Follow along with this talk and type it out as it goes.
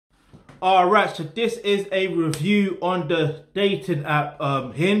Alright, so this is a review on the dating app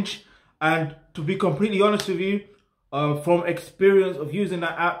Hinge, and to be completely honest with you, from experience of using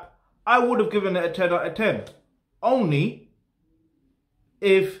that app, I would have given it a 10 out of 10. Only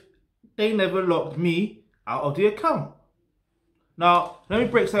if they never locked me out of the account. Now, let me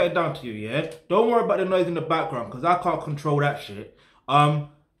break something down to you, yeah? Don't worry about the noise in the background, because I can't control that shit.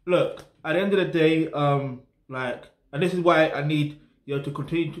 Look, at the end of the day, and this is why I need to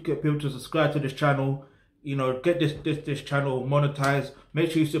continue to get people to subscribe to this channel, get this channel monetized.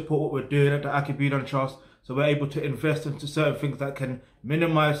 Make sure you support what we're doing at the Alkebulantrust, so we're able to invest into certain things that can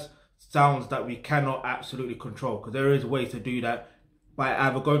minimize sounds that we cannot absolutely control, because there is ways to do that by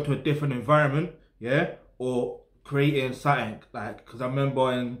either going to a different environment, yeah, or creating something, because I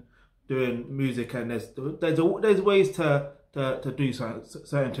remember doing music, and there's ways to do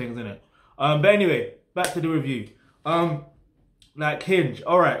certain things in it. But anyway, back to the review. Like Hinge,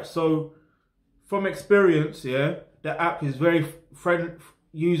 alright, so from experience, yeah, the app is very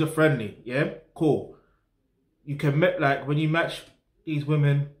user friendly, yeah, cool. You can when you match these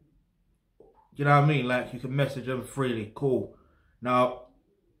women, you know what I mean, like you can message them freely, cool. Now,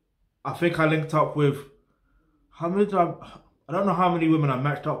 I think I linked up with, I don't know how many women I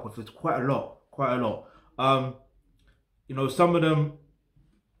matched up with. It's quite a lot. Some of them,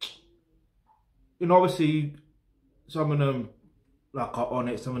 obviously, some of them are on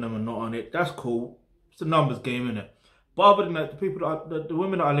it, some of them are not on it. That's cool. It's a numbers game, innit? But other than that, the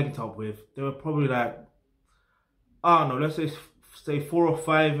women that I linked up with, they were probably like, I don't know, let's say 4 or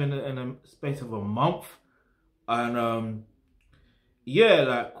 5 in a space of a month. And yeah,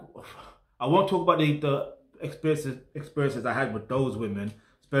 like, I won't talk about the experiences I had with those women,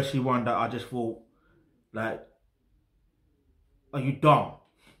 especially one that I just thought, like, are you dumb?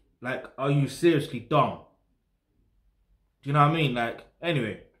 Like, are you seriously dumb? Do you know what I mean? Like,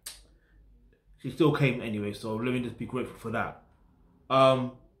 anyway, she still came anyway, so let me just be grateful for that.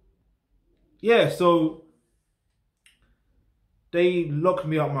 Yeah, so they locked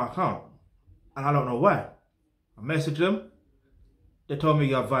me out my account, and I don't know why. I messaged them. They told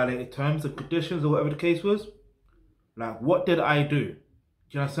me I violated terms and conditions, or whatever the case was. Like, what did I do? Do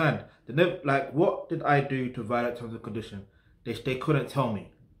you understand? What did I do to violate terms and conditions? They couldn't tell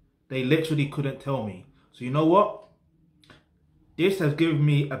me. They literally couldn't tell me. So you know what? This has given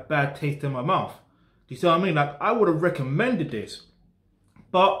me a bad taste in my mouth. Do you see what I mean? Like, I would have recommended this.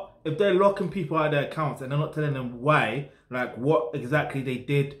 But if they're locking people out of their accounts and they're not telling them why, like what exactly they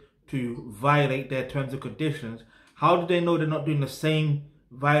did to violate their terms and conditions, how do they know they're not doing the same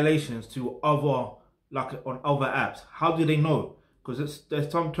violations to on other apps? How do they know? Because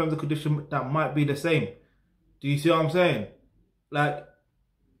there's some terms and conditions that might be the same. Do you see what I'm saying? Like,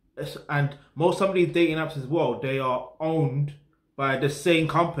 and some of these dating apps as well, they are owned by the same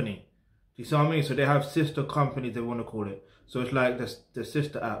company. Do you see what I mean? So they have sister companies, they want to call it. So it's like the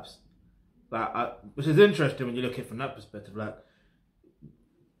sister apps. Which is interesting when you look at it from that perspective. Like,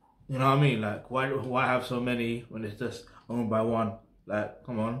 you know what I mean? Like, why have so many when it's just owned by one? Like,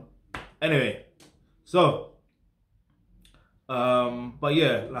 come on. Anyway, so, but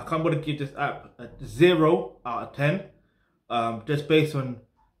yeah, like, I'm going to give this app a 0 out of 10. Just based on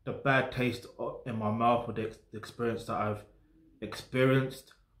the bad taste in my mouth with the experience that I've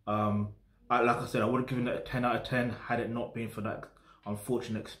experienced. Like I said, I would have given it a 10 out of 10 had it not been for that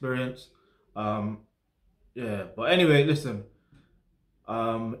unfortunate experience. Yeah, but anyway, listen.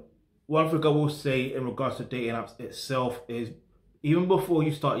 One thing I will say in regards to dating apps itself is, even before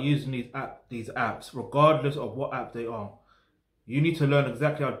you start using these apps, regardless of what app they are, you need to learn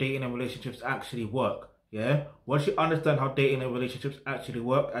exactly how dating and relationships actually work. Yeah, once you understand how dating and relationships actually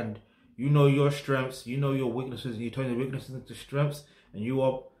work, and you know your strengths, you know your weaknesses, and you turn your weaknesses into strengths, and you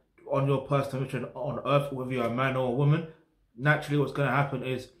are on your personal mission on earth, whether you're a man or a woman, naturally what's going to happen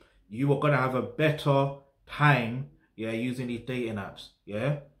is you are going to have a better time, yeah, using these dating apps.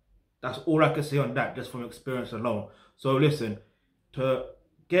 Yeah, that's all I can say on that, just from experience alone. So listen, to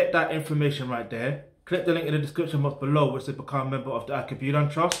get that information right there, click the link in the description box below, which says become a member of the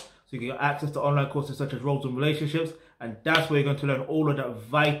Alkebulantrust. So you can get access to online courses such as roles and relationships, and that's where you're going to learn all of that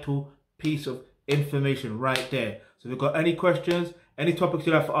vital piece of information right there. So if you've got any questions, any topics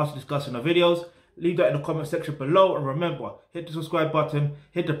you'd like for us to discuss in our videos, leave that in the comment section below. And remember, hit the subscribe button,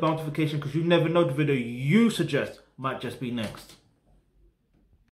 hit the notification, because you never know, the video you suggest might just be next.